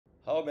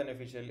How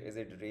beneficial is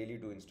it really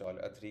to install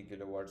a 3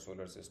 kilowatt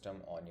solar system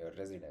on your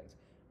residence?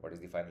 What is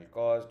the final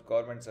cost,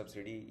 government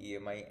subsidy,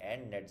 EMI,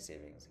 and net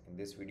savings? In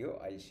this video,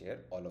 I'll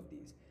share all of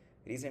these.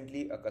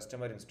 Recently, a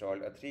customer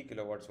installed a 3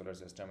 kilowatt solar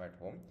system at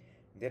home.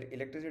 Their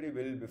electricity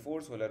bill before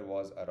solar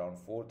was around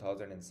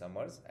 4,000 in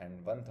summers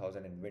and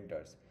 1,000 in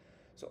winters.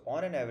 So,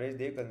 on an average,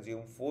 they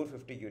consume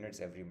 450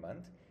 units every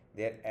month.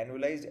 Their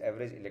annualized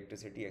average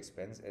electricity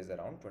expense is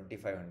around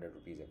 2,500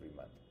 rupees every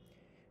month.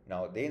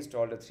 Now, they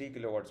installed a 3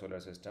 kilowatt solar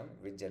system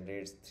which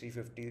generates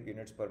 350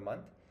 units per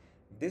month.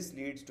 This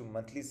leads to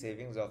monthly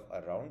savings of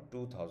around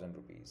 2,000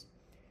 rupees.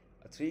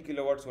 A 3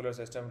 kilowatt solar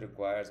system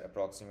requires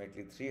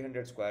approximately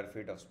 300 square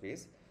feet of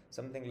space,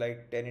 something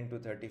like 10 into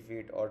 30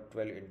 feet or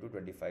 12 into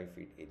 25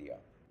 feet area.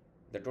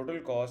 The total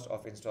cost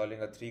of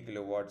installing a 3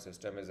 kilowatt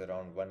system is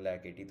around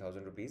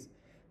 1,80,000 rupees.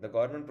 The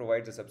government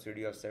provides a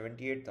subsidy of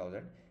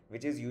 78,000,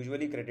 which is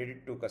usually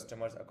credited to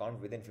customers' account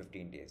within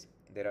 15 days.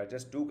 There are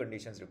just two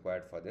conditions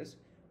required for this.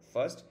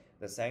 First,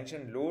 the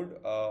sanctioned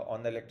load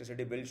on the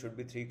electricity bill should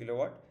be 3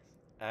 kilowatt,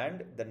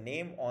 and the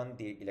name on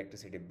the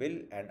electricity bill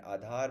and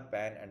Aadhaar,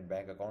 PAN and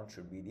bank account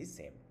should be the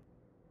same.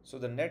 So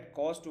the net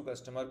cost to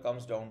customer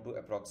comes down to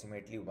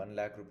approximately 1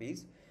 lakh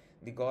rupees.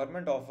 The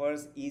government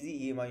offers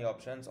easy EMI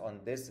options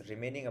on this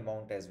remaining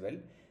amount as well.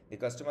 The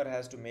customer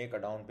has to make a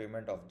down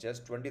payment of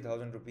just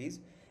 20,000 rupees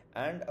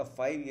and a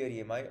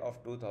 5-year EMI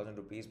of 2,000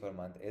 rupees per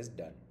month is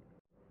done.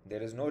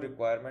 There is no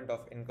requirement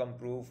of income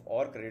proof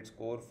or credit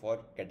score for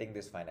getting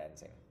this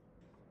financing.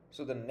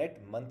 So the net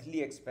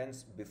monthly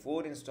expense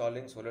before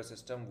installing solar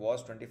system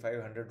was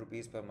 2,500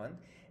 rupees per month,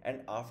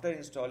 and after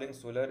installing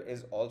solar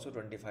is also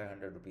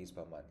 2,500 rupees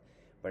per month.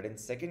 But in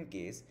second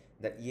case,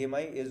 the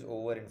EMI is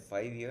over in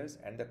 5 years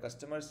and the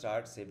customer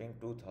starts saving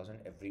 2,000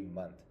 every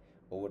month.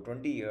 Over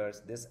 20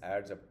 years, this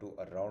adds up to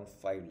around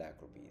 5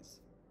 lakh rupees.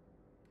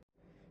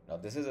 Now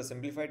this is a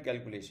simplified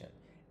calculation.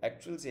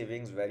 Actual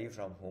savings vary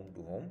from home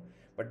to home,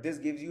 but this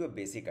gives you a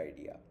basic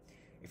idea.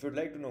 If you'd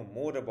like to know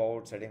more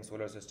about setting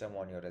solar system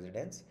on your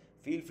residence,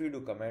 feel free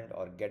to comment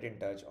or get in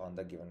touch on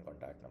the given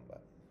contact number.